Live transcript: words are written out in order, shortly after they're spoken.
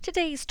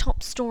Today's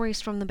top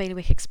stories from the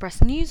Bailiwick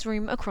Express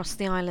newsroom across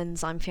the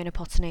islands. I'm Fiona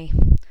Potney.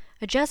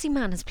 A Jersey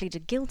man has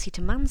pleaded guilty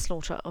to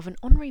manslaughter of an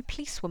honorary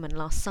policewoman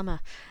last summer.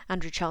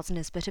 Andrew Charles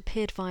Nisbet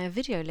appeared via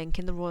video link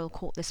in the Royal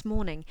Court this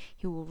morning.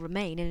 He will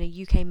remain in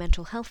a UK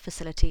mental health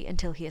facility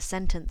until he is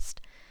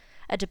sentenced.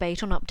 A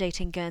debate on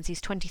updating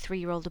Guernsey's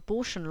 23-year-old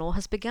abortion law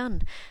has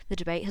begun. The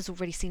debate has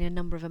already seen a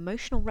number of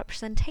emotional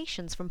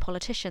representations from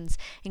politicians,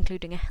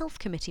 including a health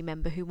committee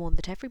member who warned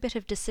that every bit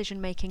of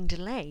decision-making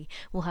delay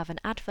will have an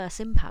adverse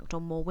impact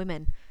on more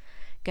women.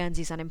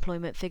 Guernsey's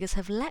unemployment figures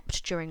have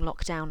leapt during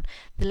lockdown.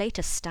 The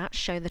latest stats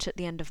show that at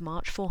the end of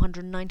March,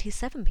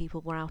 497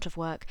 people were out of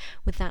work,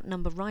 with that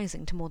number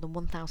rising to more than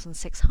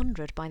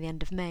 1,600 by the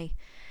end of May.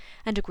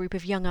 And a group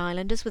of young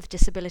islanders with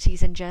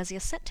disabilities in Jersey are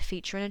set to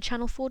feature in a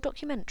Channel 4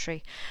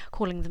 documentary.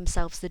 Calling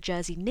themselves the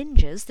Jersey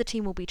Ninjas, the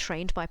team will be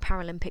trained by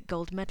Paralympic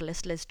gold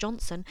medalist Liz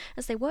Johnson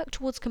as they work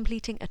towards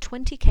completing a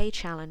 20k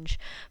challenge.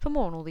 For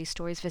more on all these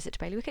stories, visit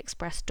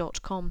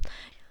bailiwickexpress.com.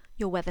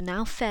 Your weather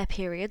now: fair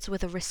periods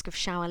with a risk of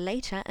shower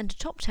later and a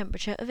top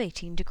temperature of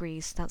 18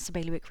 degrees. That's the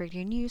Bailiwick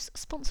Radio News,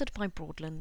 sponsored by Broadland.